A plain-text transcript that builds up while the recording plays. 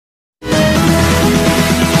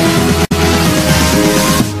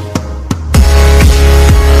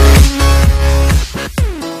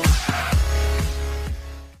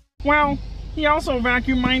Well, he also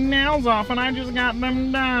vacuumed my nails off, and I just got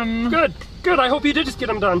them done. Good, good. I hope you did just get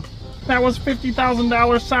them done. That was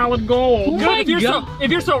 $50,000 solid gold. Good. If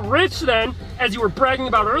you're so rich, then, as you were bragging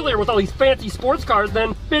about earlier with all these fancy sports cars,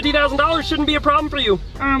 then $50,000 shouldn't be a problem for you.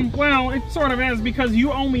 Well, it sort of is because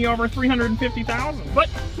you owe me over $350,000. What?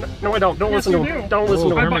 No, I don't. Don't Yes, listen you to him. do. Don't listen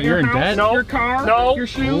to I him. bought you're your in house, debt? No. your car, No. your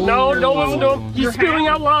shoes. No, don't listen to him. He's Your spewing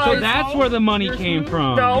hat. out lies. So that's where the money Your came shoes.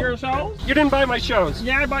 from. No. Your shows? You didn't buy my shows.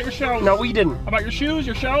 Yeah, I bought your shows. No, we didn't. I bought your shoes,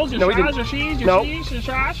 your shows, your No, we shoes, didn't. your shees, your No. shees, your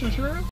shoes, your shoes.